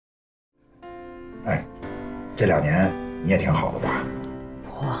这2年你也挺好的吧？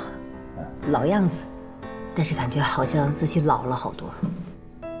我，老样子，但是感觉好像自己老了好多。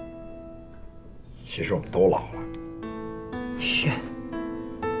其实我们都老了。是。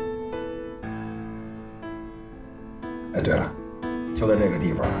哎，对了，就在这个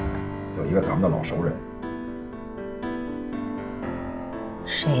地方，有一个咱们的老熟人。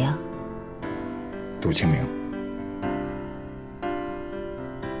谁呀？杜清明。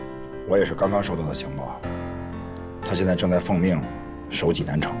我也是刚刚收到的情报，他现在正在奉命守济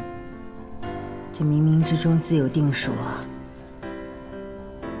南城。这冥冥之中自有定数啊，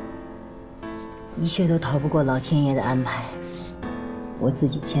一切都逃不过老天爷的安排。我自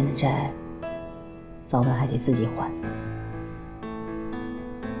己欠的债，早晚还得自己还。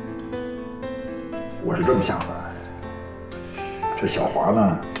我是这么想的，这小华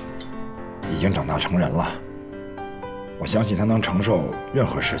呢，已经长大成人了，我相信他能承受任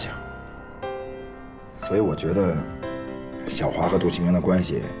何事情，所以我觉得小华和杜清明的关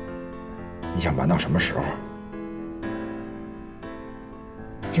系，你想玩到什么时候？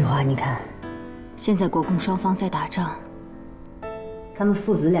志华，你看，现在国共双方在打仗，他们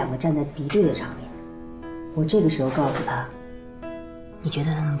父子2个站在敌对的场面，我这个时候告诉他，你觉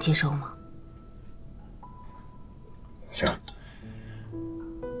得他能接受吗？行，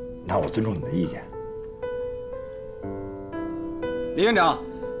那我尊重你的意见。李院长，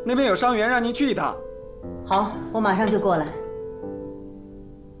那边有伤员，让您去一趟。好，我马上就过来。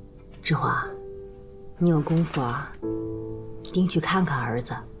志华，你有功夫啊，一定去看看儿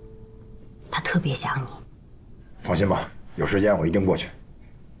子，他特别想你。放心吧，有时间我一定过去。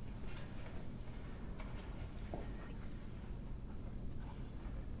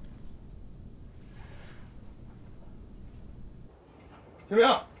清明，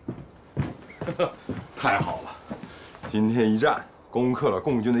太好了！今天一战攻克了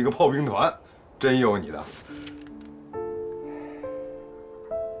共军的一个炮兵团，真有你的。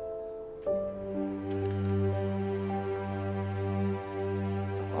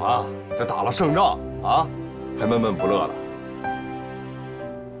怎么了？这打了胜仗啊，还闷闷不乐的？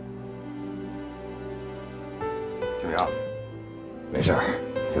清明，没事儿，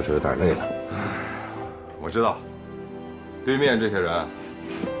就是有点累了。我知道，对面这些人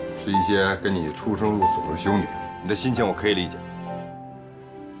是一些跟你出生入死的兄弟，你的心情我可以理解。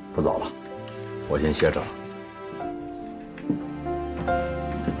不早了，我先歇着了。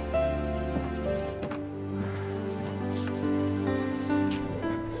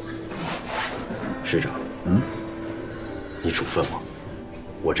师长，你处分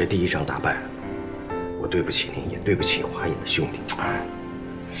我这第一仗打败了，我对不起您，也对不起华野的兄弟。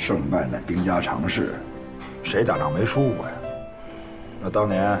胜败乃兵家常事，谁打仗没输过呀？那当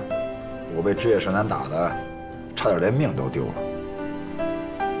年我被枝野胜男打的，差点连命都丢了。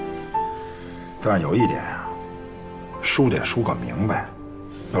但是有一点啊，输得输个明白，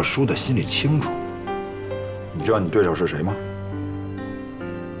要输得心里清楚。你知道你对手是谁吗？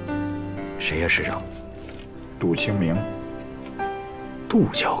谁呀，师长？杜清明。杜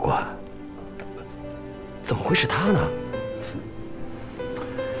教官？怎么会是他呢？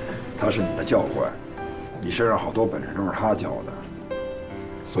他是你的教官，你身上好多本事都是他教的。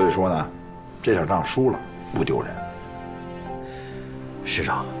所以说呢，这场仗输了不丢人。师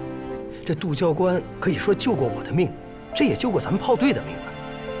长，这杜教官可以说救过我的命，这也救过咱们炮队的命啊！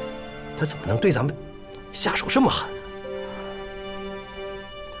他怎么能对咱们下手这么狠？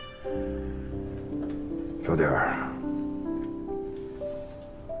小弟儿，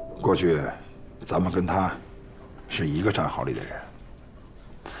过去咱们跟他是一个战壕里的人，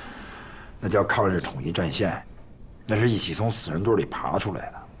那叫抗日统一战线，那是一起从死人堆里爬出来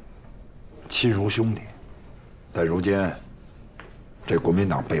的，亲如兄弟。但如今，这国民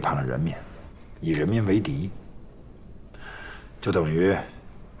党背叛了人民，以人民为敌，就等于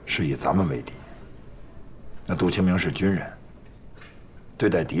是以咱们为敌。那杜清明是军人，对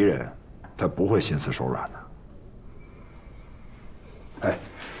待敌人，他不会心慈手软的。哎，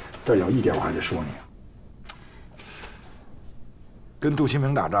但有一点我还得说你，跟杜清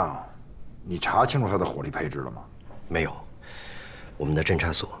明打仗，你查清楚他的火力配置了吗？没有，我们的侦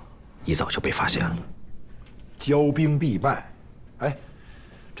察所一早就被发现了。骄兵必败，哎，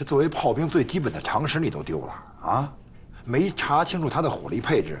这作为炮兵最基本的常识你都丢了啊！没查清楚他的火力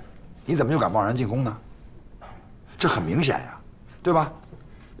配置，你怎么就敢贸然进攻呢？这很明显呀，对吧？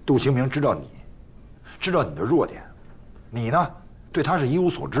杜清明知道你的弱点，你呢对他是一无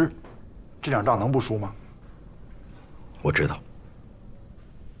所知，这场仗能不输吗？我知道。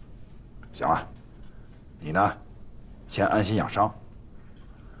行了，你呢，先安心养伤，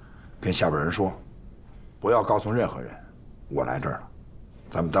跟下边人说，不要告诉任何人我来这儿了。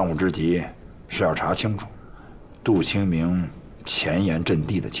咱们当务之急是要查清楚杜清明前沿阵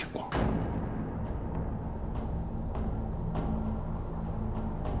地的情况。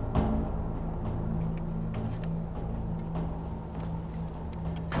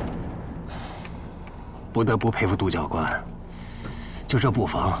不得不佩服杜教官，就这布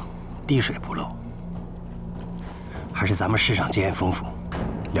防，滴水不漏。还是咱们师长经验丰富，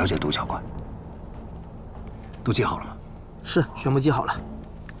了解杜教官。都记好了吗？是，全部记好了。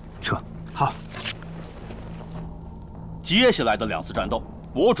撤。好。接下来的2次战斗，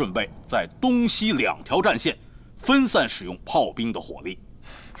我准备在东西2条战线分散使用炮兵的火力。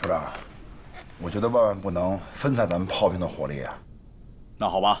首长，我觉得万万不能分散咱们炮兵的火力啊。那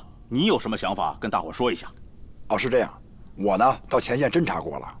好吧，你有什么想法跟大伙说一下？哦，是这样，我呢到前线侦察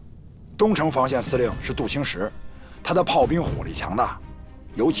过了，东城防线司令是杜清时，他的炮兵火力强大，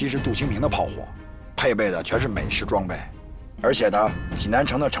尤其是杜清平的炮火，配备的全是美式装备，而且呢，济南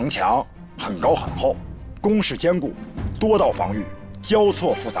城的城墙很高很厚，工事坚固，多道防御，交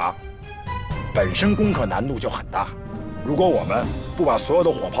错复杂，本身攻克难度就很大。如果我们不把所有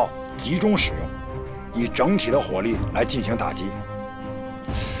的火炮集中使用，以整体的火力来进行打击，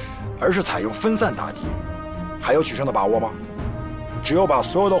而是采用分散打击，还有取胜的把握吗？只有把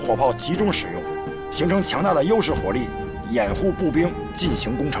所有的火炮集中使用，形成强大的优势火力，掩护步兵进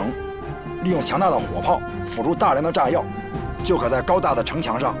行攻城，利用强大的火炮辅助大量的炸药，就可在高大的城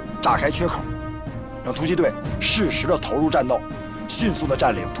墙上炸开缺口，让突击队适时的投入战斗，迅速的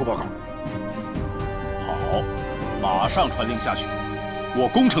占领突破口。好，马上传令下去，我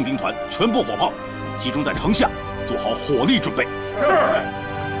攻城兵团全部火炮集中在城下，做好火力准备。是。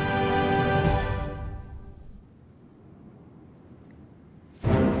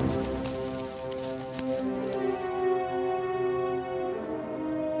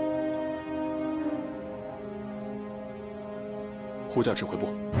呼叫指挥部，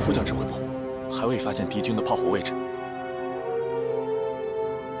呼叫指挥部，还未发现敌军的炮火位置。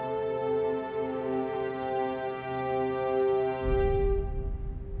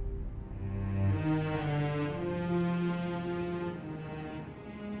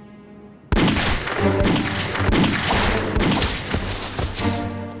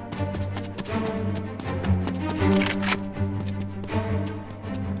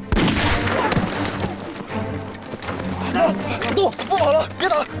不跑了，别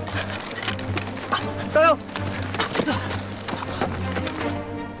打！加油！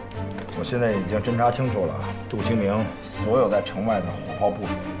我现在已经侦查清楚了杜清明所有在城外的火炮部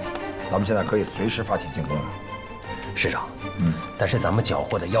署，咱们现在可以随时发起进攻了。师长，但是咱们缴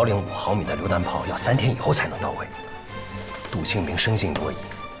获的105毫米的榴弹炮要3天以后才能到位。杜清明生性多疑，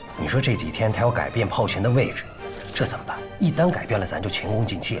你说这几天他要改变炮群的位置，这怎么办？一旦改变了，咱就前功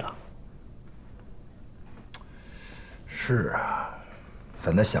尽弃了。是啊，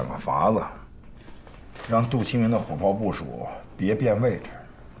咱得想个法子，让杜清明的火炮部署别变位置，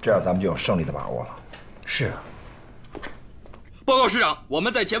这样咱们就有胜利的把握了。是啊。报告师长，我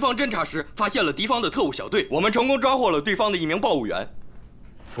们在前方侦察时发现了敌方的特务小队，我们成功抓获了对方的1名报务员。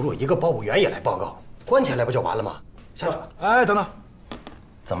俘虏一个报务员也来报告，关起来不就完了吗？下去。哎，等等，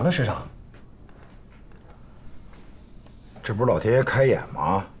怎么了，师长？这不是老天爷开眼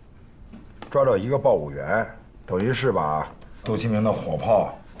吗？抓到一个报务员，等于是把杜清明的火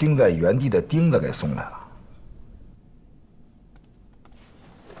炮钉在原地的钉子给送来了。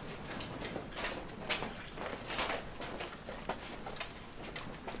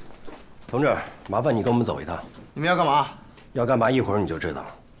同志，麻烦你跟我们走一趟。你们要干嘛？要干嘛？一会儿你就知道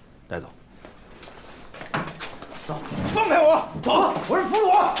了。带走。走，放开我！走，我是俘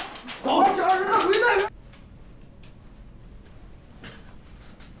虏，我想让人家回待遇。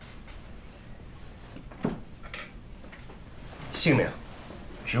姓名、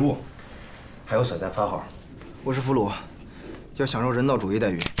职务，还有所在番号。我是俘虏，要享受人道主义待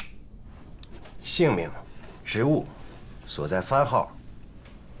遇。姓名、职务、所在番号。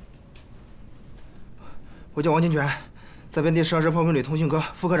我叫王金泉，在本地12支炮兵旅通讯科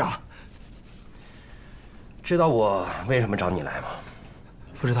副科长。知道我为什么找你来吗？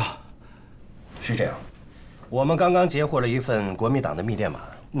不知道。是这样，我们刚刚截获了一份国民党的密电码。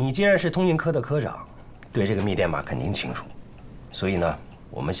你既然是通讯科的科长，对这个密电码肯定清楚。所以呢，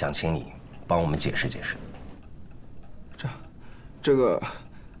我们想请你帮我们解释解释。这个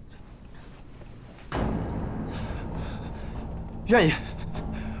愿意，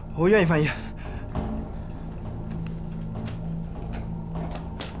我愿意翻译。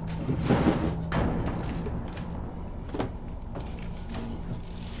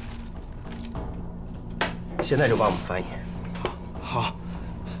现在就帮我们翻译。好。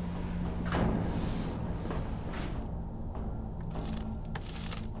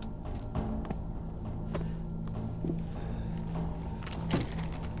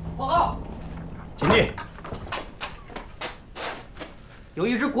请进。有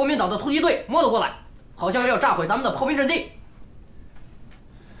一支国民党的突击队摸了过来，好像要炸毁咱们的炮兵阵地。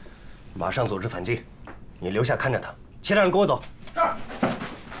马上组织反击，你留下看着他，其他人跟我走。是。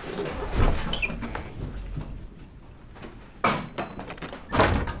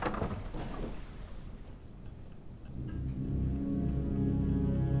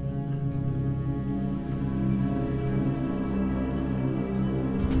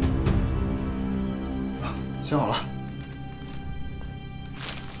想好了。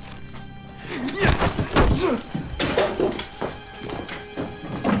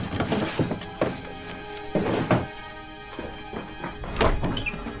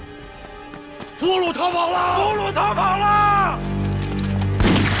俘虏逃跑了！俘虏逃跑了！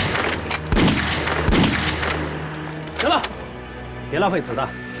行了，别浪费子弹。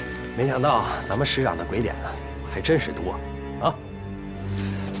没想到咱们师长的鬼点子还真是多啊！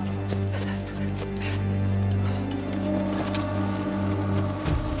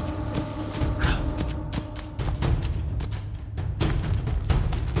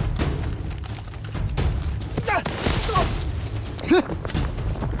谁？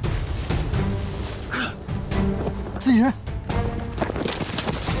自己人。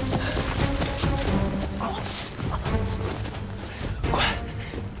快，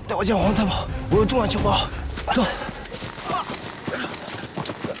带我见黄参谋，我有重要情报。走。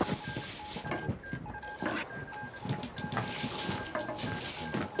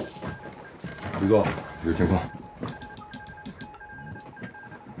李总，有情况。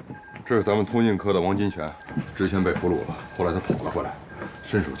这是咱们通信科的王金泉，之前被俘虏了，后来他跑了回来，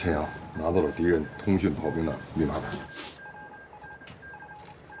身手牵羊，拿到了敌人通讯炮兵的密码本。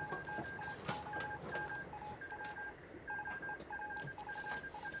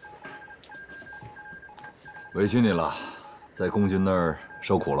委屈你了，在共军那儿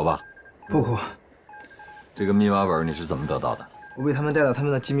受苦了吧？不苦。这个密码本你是怎么得到的？我被他们带到他们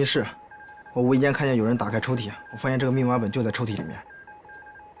的机密室，我无意间看见有人打开抽屉，我发现这个密码本就在抽屉里面。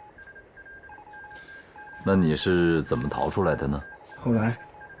那你是怎么逃出来的呢？后来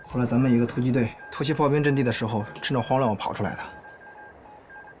咱们一个突击队突袭炮兵阵地的时候，趁着慌乱我跑出来的。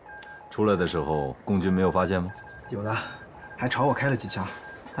出来的时候，共军没有发现吗？有的，还朝我开了几枪，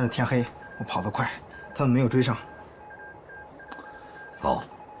但是天黑，我跑得快，他们没有追上。好，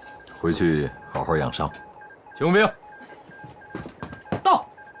回去好好养伤。请兵，到。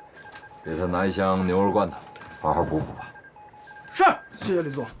给他拿一箱牛肉罐头，好好补补吧。是。谢谢李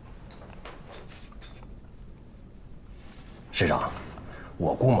总。师长，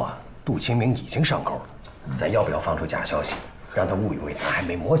我估摸杜清明已经上钩了，咱要不要放出假消息，让他误以为咱还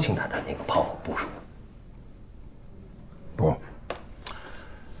没摸清他的那个炮火部署？不，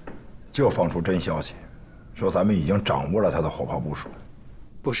就放出真消息，说咱们已经掌握了他的火炮部署。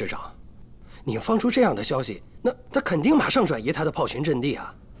不，师长，你放出这样的消息，那他肯定马上转移他的炮群阵地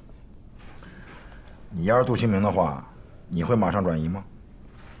啊。你要是杜清明的话，你会马上转移吗？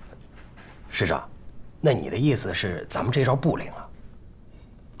师长。那你的意思是咱们这招不灵啊？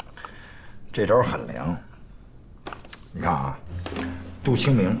这招很灵。你看啊，杜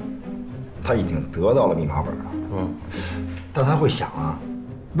清明他已经得到了密码本了，但他会想啊，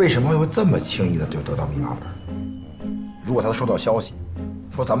为什么会这么轻易的就得到密码本？如果他收到消息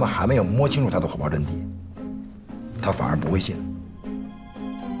说咱们还没有摸清楚他的火炮阵地，他反而不会信。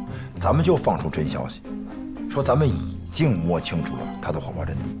咱们就放出真消息，说咱们已经摸清楚了他的火炮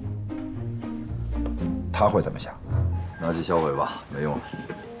阵地。他会怎么想？拿去销毁吧，没用了。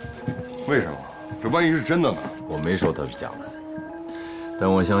为什么？这万一是真的呢？我没说它是假的，但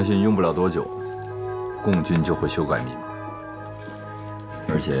我相信用不了多久，共军就会修改密码，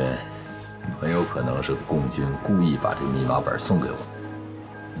而且很有可能是共军故意把这个密码本送给我。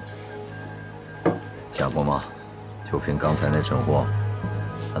想过吗？就凭刚才那蠢货，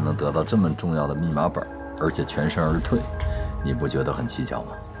他能得到这么重要的密码本，而且全身而退，你不觉得很蹊跷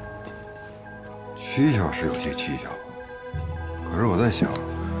吗？蹊跷是有些蹊跷，可是我在想，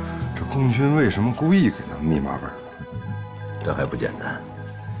这共军为什么故意给他们密码本呢？这还不简单，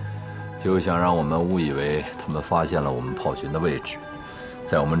就想让我们误以为他们发现了我们炮群的位置，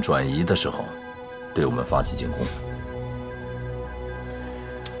在我们转移的时候，对我们发起进攻。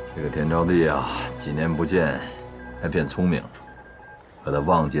这个田招娣啊，几年不见，还变聪明了，可他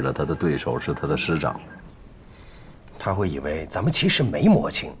忘记了他的对手是他的师长。他会以为咱们其实没摸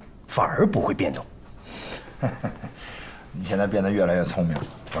清，反而不会变动。你现在变得越来越聪明了。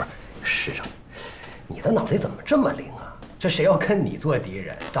不是，师长，你的脑袋怎么这么灵啊？这谁要跟你做敌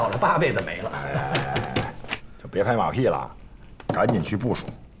人，倒了8辈子霉了。哎，就别拍马屁了，赶紧去部署。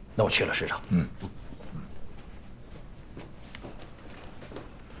那我去了，师长。嗯。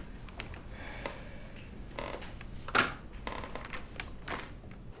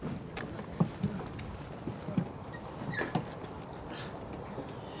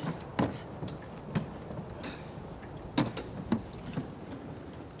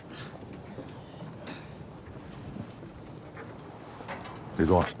李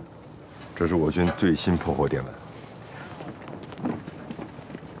总，这是我军最新破获电文。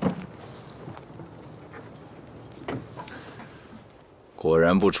果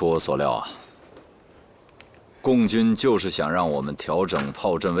然不出我所料啊！共军就是想让我们调整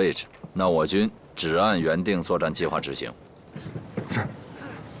炮阵位置，那我军只按原定作战计划执行。是。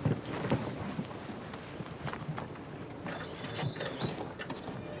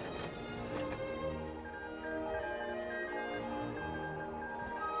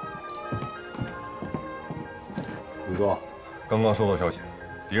李总，刚刚收到消息，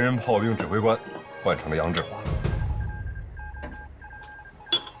敌人炮兵指挥官换成了杨志华。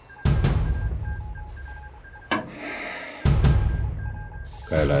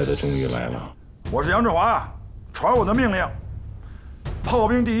 该来的终于来了。我是杨志华，传我的命令，炮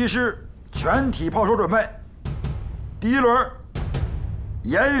兵第1师全体炮手准备。第1轮，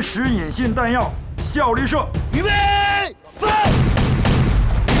延时引信弹药，效力射。预备，放！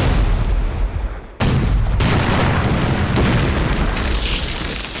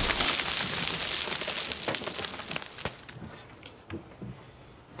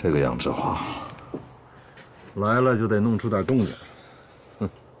这个杨志华来了就得弄出点动静。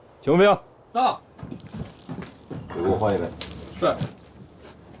 请问兵到，给我换一杯。是。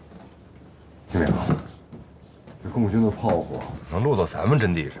清明，这共军的炮火能落到咱们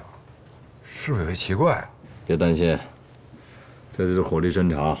阵地上，是不是有些奇怪啊？别担心，这就是火力侦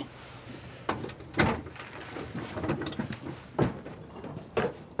察。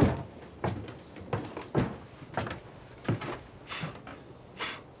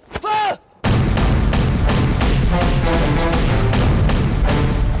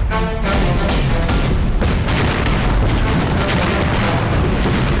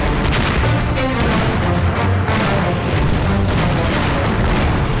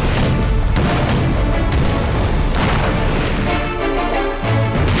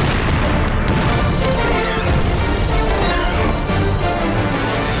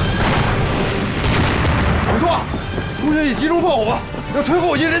退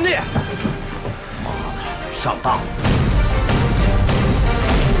后进阵地。上当！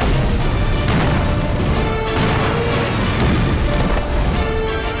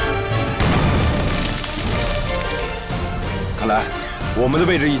看来我们的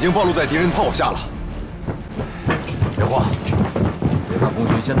位置已经暴露在敌人炮火下了。别慌，别看共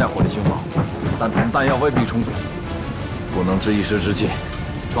军现在火力凶猛，但他们弹药未必充足，不能置一时之气。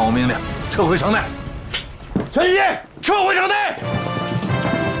传我命令，撤回城内。全一，撤回城内。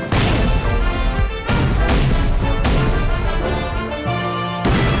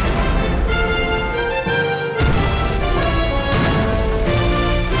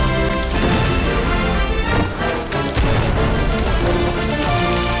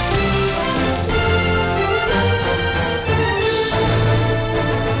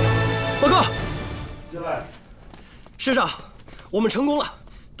 师长，我们成功了！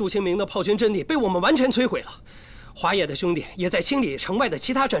杜清明的炮群阵地被我们完全摧毁了，华野的兄弟也在清理城外的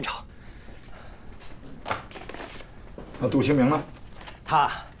其他战场。那杜清明呢？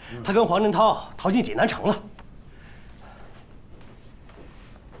他跟黄振涛逃进济南城了。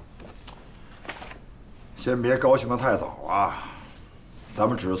先别高兴得太早啊！咱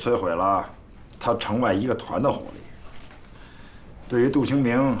们只是摧毁了他城外一个团的火力。对于杜清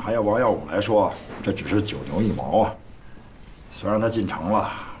明还有王耀武来说，这只是9牛1毛啊。 虽然他进城了，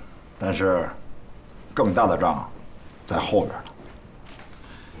但是更大的仗在后边呢。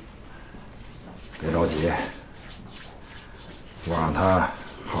别着急，我让他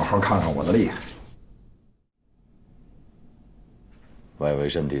好好看看我的厉害。外围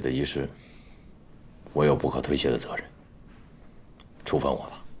阵地的遗失，我有不可推卸的责任，处分我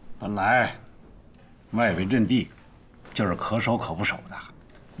吧。本来外围阵地就是可守可不守的，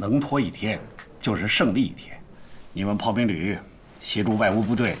能拖1天就是胜利1天。 你们炮兵旅协助外务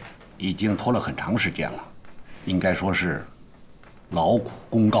部队已经拖了很长时间了，应该说是劳苦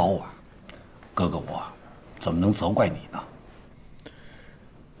功高啊。哥哥我怎么能责怪你呢？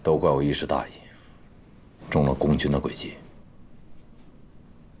都怪我一时大意，中了共军的诡计。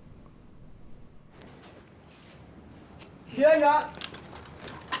徐院长，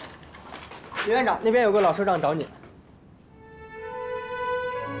徐院长，那边有个老首长找你。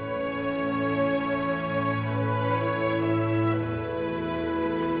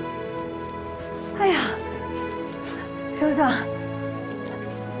 哎呀，首长，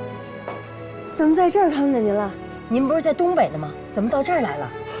怎么在这儿看见您了？您不是在东北呢吗？怎么到这儿来了？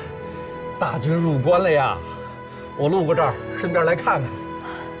大军入关了呀！我路过这儿，顺便来看看。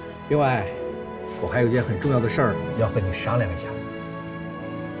另外，我还有件很重要的事儿要和你商量一下。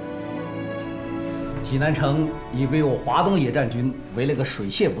济南城已被我华东野战军围了个水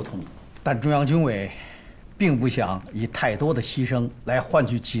泄不通，但中央军委并不想以太多的牺牲来换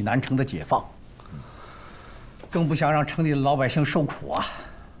取济南城的解放，更不想让城里的老百姓受苦啊，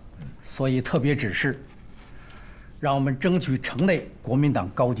所以特别指示，让我们争取城内国民党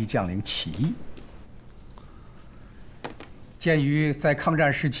高级将领起义。鉴于在抗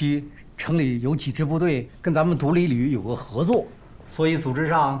战时期，城里有几支部队跟咱们独立旅有过合作，所以组织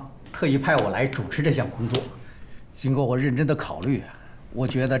上特意派我来主持这项工作。经过我认真的考虑，我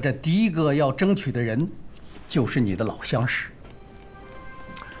觉得这第一个要争取的人，就是你的老相识。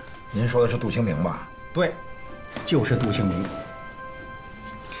您说的是杜清明吧？对，就是杜清明。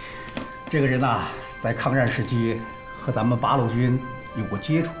这个人呐，在抗战时期和咱们八路军有过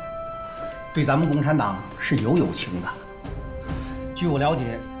接触，对咱们共产党是有友情的。据我了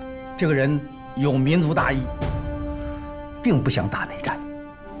解，这个人有民族大义，并不想打内战，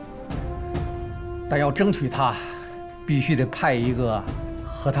但要争取他，必须得派一个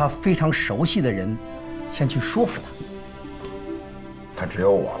和他非常熟悉的人，先去说服他。他只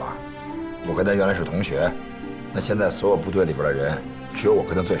有我了，我跟他原来是同学，那现在所有部队里边的人，只有我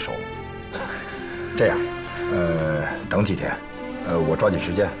跟他最熟。这样，等几天，我抓紧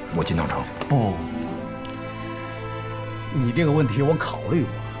时间，我进趟城。不，你这个问题我考虑过，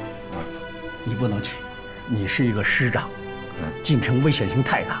你不能去，你是一个师长，进城危险性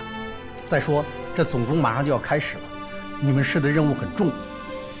太大。再说这总攻马上就要开始了，你们师的任务很重，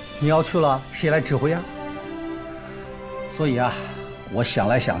你要去了，谁来指挥啊？所以啊，我想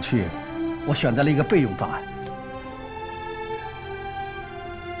来想去，我选择了一个备用方案。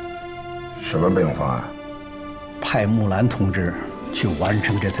什么备用方案？派木兰同志去完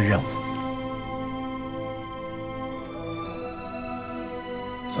成这次任务。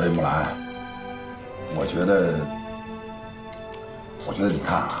所以木兰，我觉得你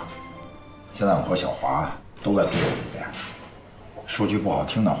看啊，现在我和小华都在队伍里边，说句不好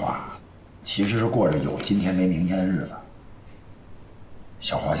听的话，其实是过着有今天没明天的日子。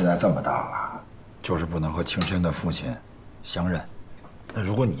小华现在这么大了，就是不能和亲生的父亲相认。那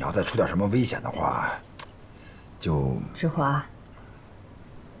如果你要再出点什么危险的话，就……志华，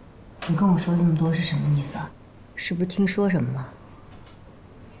你跟我说这么多是什么意思啊？是不是听说什么了？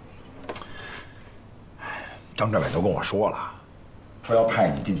张政委都跟我说了，说要派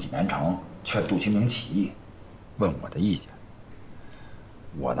你进济南城劝杜清明起义，问我的意见。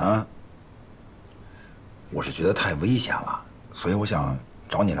我呢，我是觉得太危险了，所以我想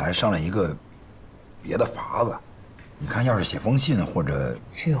找你来商量一个别的法子。你看，要是写封信或者……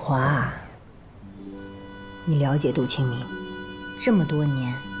志华，你了解杜清明这么多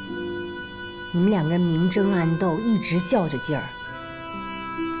年，你们两个人明争暗斗，一直较着劲儿。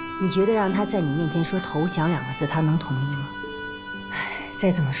你觉得让他在你面前说投降2个字，他能同意吗？唉，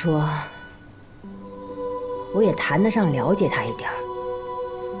再怎么说，我也谈得上了解他一点儿。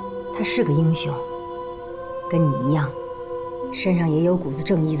他是个英雄，跟你一样，身上也有股子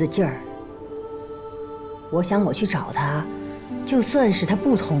正义的劲儿。我想我去找他，就算是他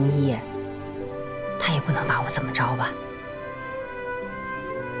不同意，他也不能把我怎么着吧？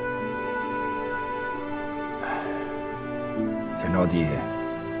田招娣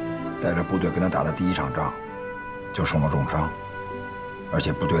带着部队跟他打的第1场仗，就受了重伤，而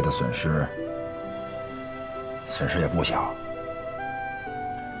且部队的损失也不小。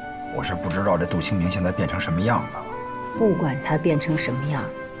我是不知道这杜清明现在变成什么样子了。不管他变成什么样，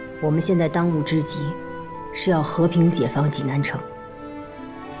我们现在当务之急是要和平解放济南城，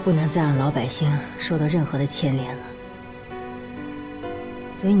不能再让老百姓受到任何的牵连了。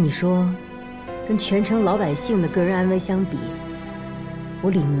所以你说，跟全城老百姓的个人安危相比，我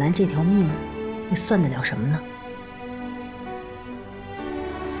李木兰这条命又算得了什么呢？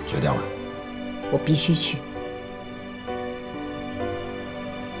决定了，我必须去。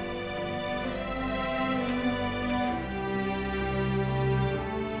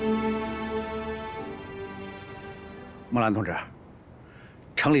木兰同志，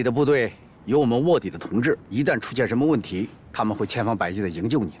城里的部队有我们卧底的同志，一旦出现什么问题，他们会千方百计的营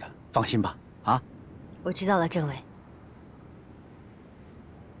救你的，放心吧。啊，我知道了，政委。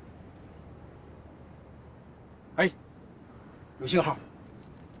哎，有信号，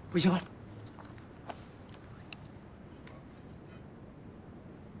回信号。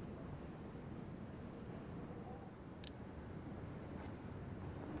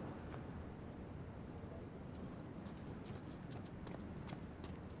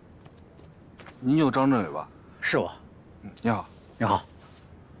您就是张政委吧？是我。你好。你好，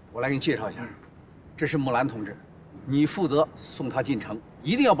我来给你介绍一下，这是木兰同志，你负责送他进城，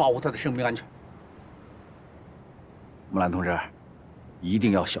一定要保护他的生命安全。木兰同志，一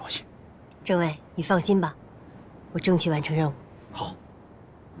定要小心，政委，你放心吧，我争取完成任务。好，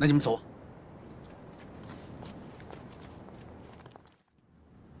那你们走。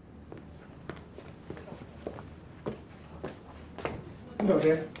你找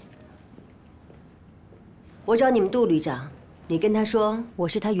谁？我找你们杜旅长，你跟他说我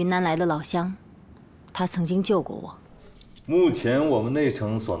是他云南来的老乡，他曾经救过我。目前我们内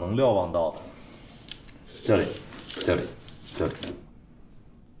城所能瞭望到的，这里。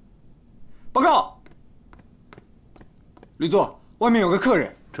报告，吕座，外面有个客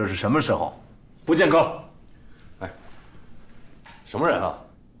人。这是什么时候？不见客。哎，什么人啊？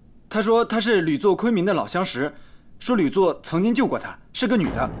他说他是吕座昆明的老相识，说吕座曾经救过他，是个女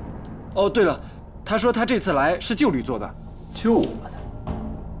的。哦，对了，他说他这次来是救吕座的。救我的？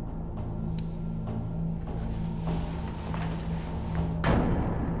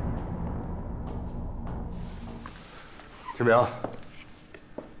清明。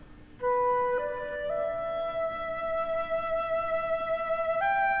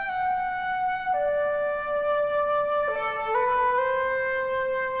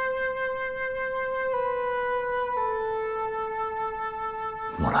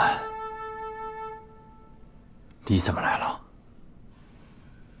木兰，你怎么来了？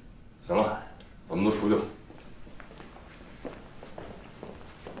行了，咱们都出去吧。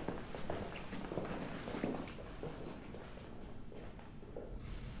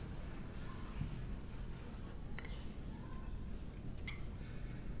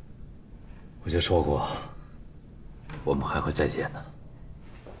我就说过，我们还会再见的。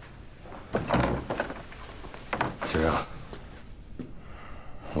清明，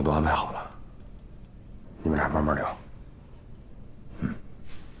我都安排好了，你们俩慢慢聊。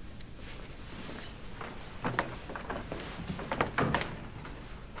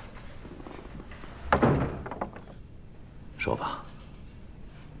说吧，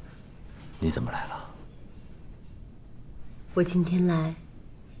你怎么来了？我今天来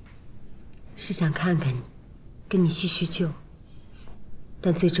是想看看你，跟你叙叙旧，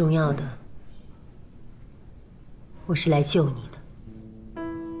但最重要的，我是来救你的。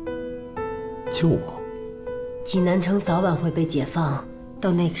救我？济南城早晚会被解放，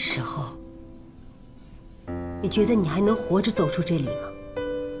到那个时候，你觉得你还能活着走出这里吗？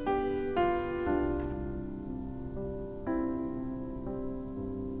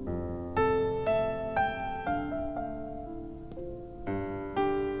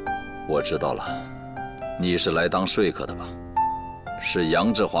我知道了，你是来当说客的吧？是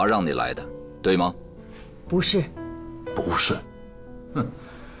杨志华让你来的，对吗？不是。不是。哼，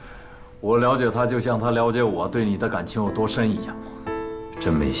我了解他，就像他了解我对你的感情有多深一样。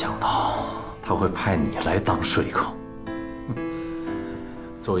真没想到他会派你来当说客。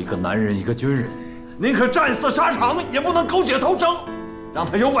作为一个男人，一个军人，宁可战死沙场，也不能苟且偷生。让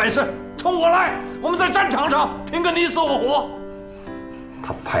他有本事冲我来，我们在战场上拼个你死我活。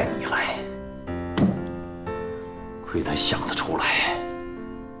他派你来，亏他想得出来。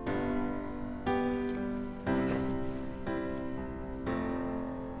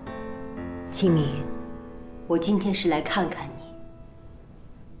清明，我今天是来看看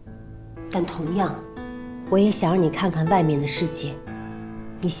你，但同样，我也想让你看看外面的世界。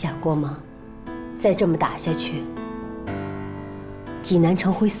你想过吗？再这么打下去，济南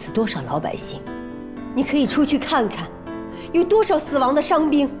城会死多少老百姓？你可以出去看看。有多少死亡的伤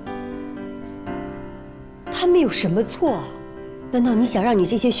兵？他们有什么错啊？难道你想让你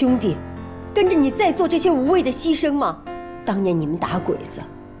这些兄弟跟着你再做这些无谓的牺牲吗？当年你们打鬼子、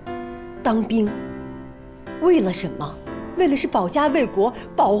当兵，为了什么？为了是保家卫国、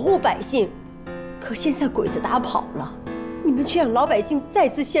保护百姓。可现在鬼子打跑了，你们却让老百姓再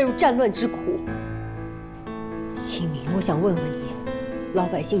次陷入战乱之苦。清明，我想问问你，老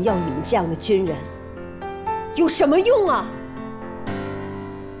百姓要你们这样的军人有什么用啊？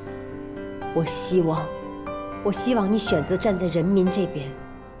我希望你选择站在人民这边。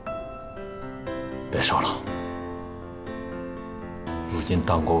别说了，如今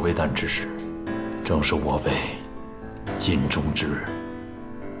当国为难之时，正是我辈尽忠之日。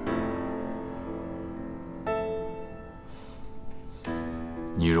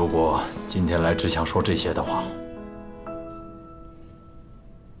你如果今天来只想说这些的话，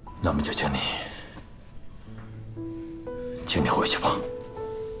那么就请你回去吧。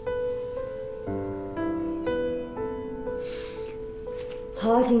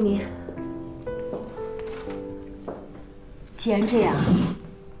好，经理。既然这样，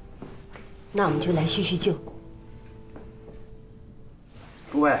那我们就来叙叙旧。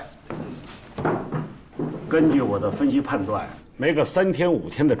诸位，根据我的分析判断，没个3天5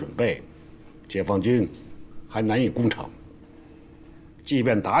天的准备，解放军还难以攻城。即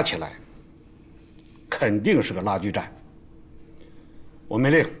便打起来，肯定是个拉锯战。我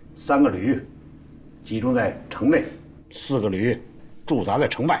命令3个旅集中在城内，4个旅驻扎在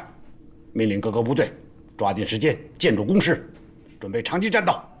城外，命令各个部队抓紧时间建筑工事，准备长期战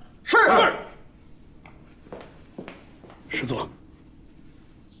斗。是。师座。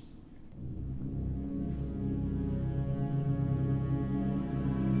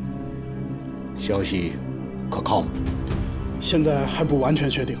消息可靠吗？现在还不完全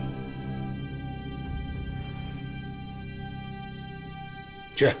确定。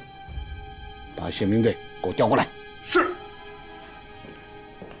去，把宪兵队给我调过来。是。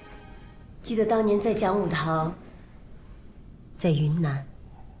记得当年在讲武堂，在云南，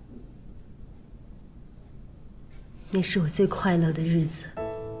那是我最快乐的日子，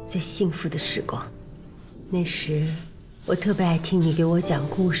最幸福的时光。那时我特别爱听你给我讲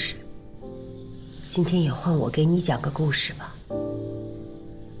故事。今天也换我给你讲个故事吧。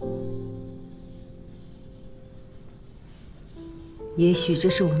也许这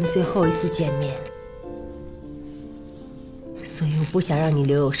是我们最后一次见面，所以我不想让你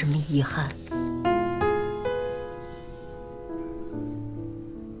留有什么遗憾。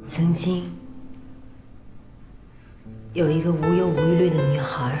曾经有一个无忧无虑的女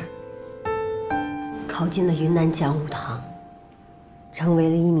孩，考进了云南讲武堂，成为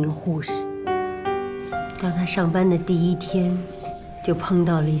了一名护士。当她上班的第1天，就碰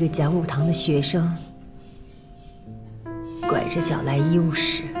到了一个讲武堂的学生，拐着脚来医务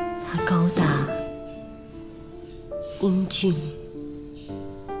室。他高大、英俊，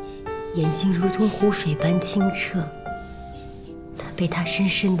眼睛如同湖水般清澈。他被他深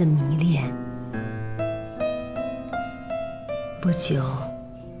深的迷恋。不久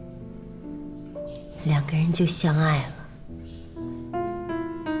，2个人就相爱了。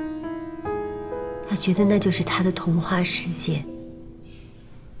他觉得那就是他的童话世界，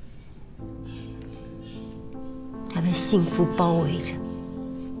他被幸福包围着。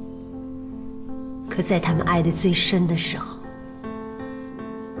可在他们爱得最深的时候，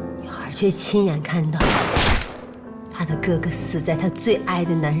女孩却亲眼看到她的哥哥死在她最爱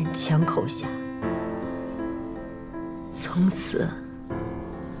的男人枪口下。从此，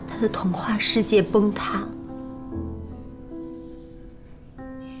她的童话世界崩塌。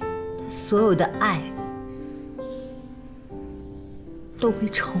所有的爱都被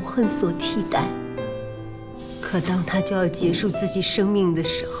仇恨所替代。可当他就要结束自己生命的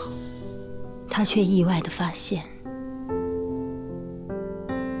时候，他却意外地发现，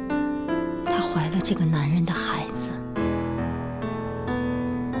他怀了这个男人的孩子。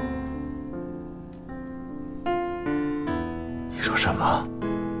你说什么？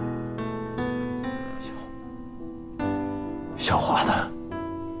小华的？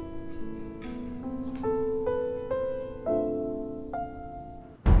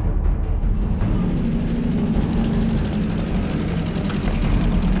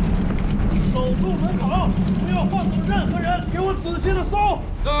仔细的搜。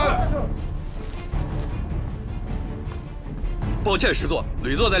抱歉，师座，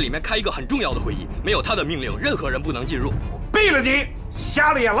吕座在里面开一个很重要的会议，没有他的命令，任何人不能进入。毙了你！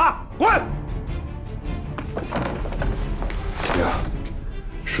瞎了眼了，滚！呀，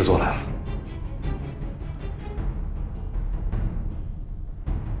师座来了。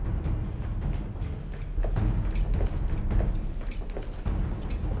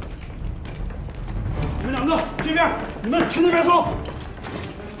你们2个这边，你们去那边搜。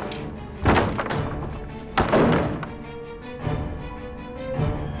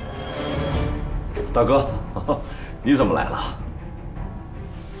大哥，你怎么来了？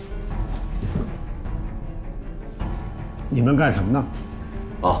你们干什么呢？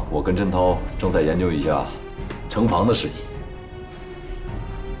啊，我跟甄涛正在研究一下城防的事宜。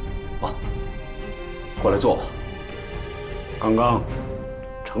啊，过来坐吧。刚刚，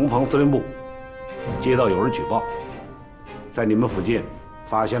城防司令部接到有人举报，在你们附近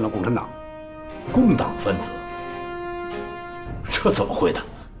发现了共产党。共党分子？这怎么会的？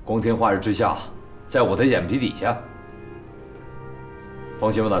光天化日之下，在我的眼皮底下。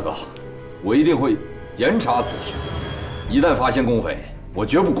放心吧，大哥，我一定会严查此事。一旦发现共匪，我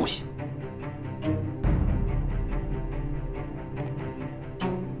绝不姑息。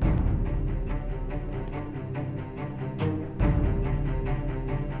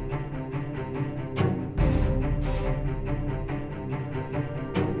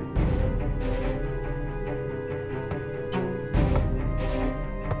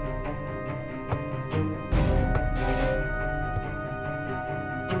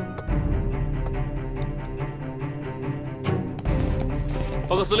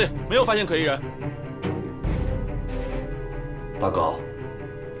报告司令，没有发现可疑人。大哥，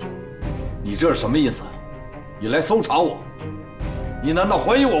你这是什么意思？你来搜查我？你难道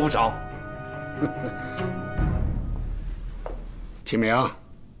怀疑我不成？清明，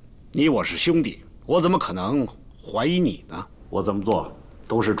你我是兄弟，我怎么可能怀疑你呢？我这么做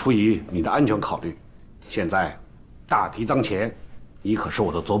都是出于你的安全考虑。现在大敌当前，你可是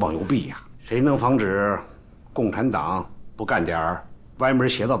我的左膀右臂呀！谁能防止共产党不干点歪门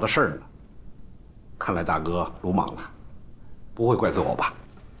邪道的事儿呢？看来大哥鲁莽了，不会怪罪我吧？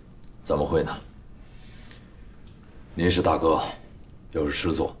怎么会呢？您是大哥，又是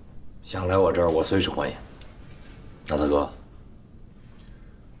师座，想来我这儿，我随时欢迎。那大哥，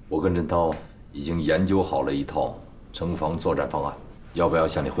我跟振涛已经研究好了一套城防作战方案，要不要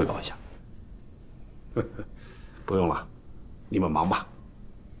向你汇报一下？不用了，你们忙吧。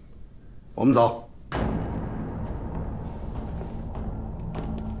我们走。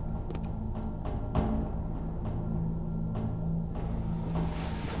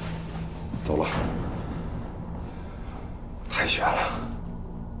走了，太悬了。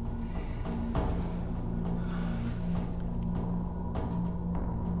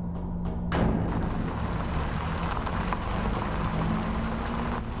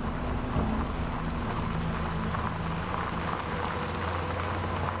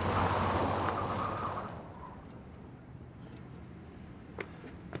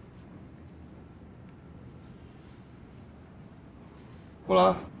过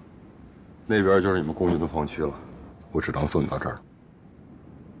来。那边就是你们共军的防区了，我只能送你到这儿。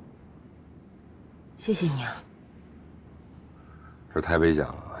谢谢你啊。这太危险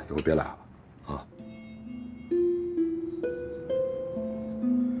了，以后别来了啊。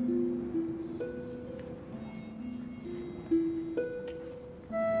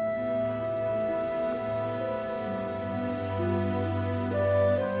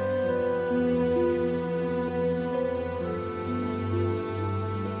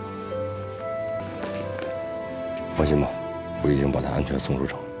放心吧，我已经把他安全送出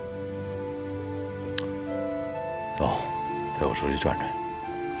城。走，陪我出去转转。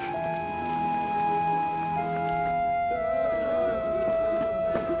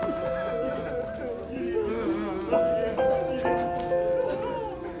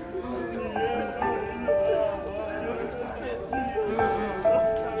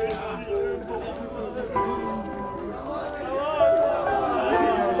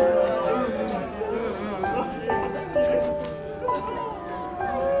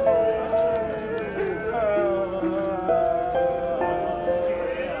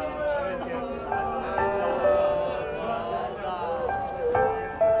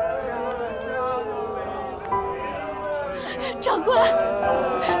长官，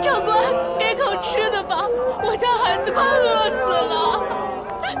长官，给口吃的吧，我家孩子快饿死了。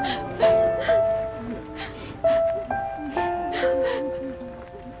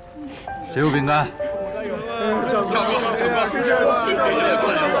谁有饼干？长官，谢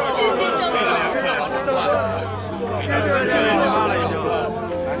谢长官。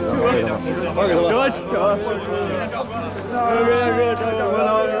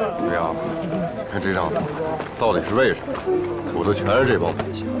对呀，看这仗到底是为什么？苦的全是这帮百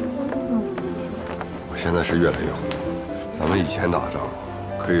姓。我现在是越来越糊涂。咱们以前打仗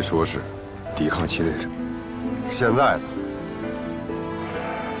可以说是抵抗侵略者，现在呢，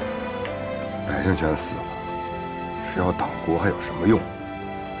百姓全死了，只要党国还有什么用？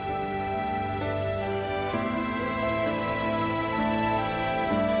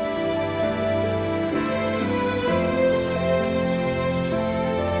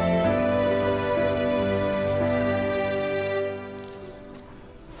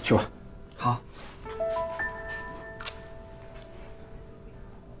去吧。好。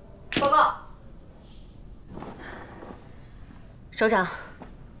报告，首长，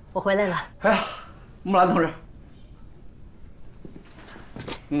我回来了。哎呀，木兰同志，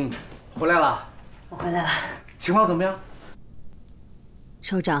回来了。我回来了。情况怎么样？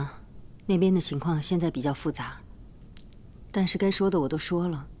首长，那边的情况现在比较复杂，但是该说的我都说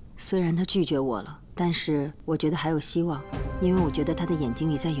了。虽然他拒绝我了，但是我觉得还有希望，因为我觉得他的眼睛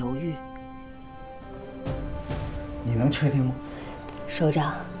里在犹豫。你能确定吗？首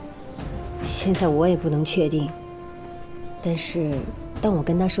长，现在我也不能确定。但是当我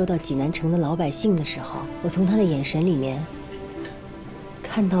跟他说到济南城的老百姓的时候，我从他的眼神里面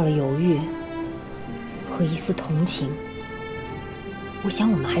看到了犹豫和一丝同情。我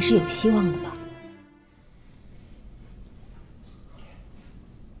想我们还是有希望的吧。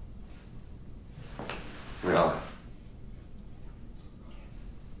怎么样？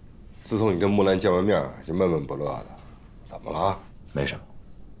自从你跟木兰见完面，就闷闷不乐的，怎么了？没什么。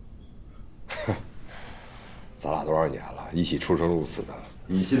咱俩多少年了，一起出生入死的，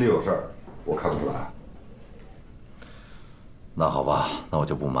你心里有事儿，我看不出来。那好吧，那我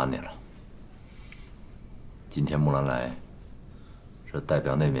就不瞒你了。今天木兰来，是代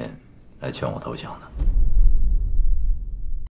表那边来劝我投降的。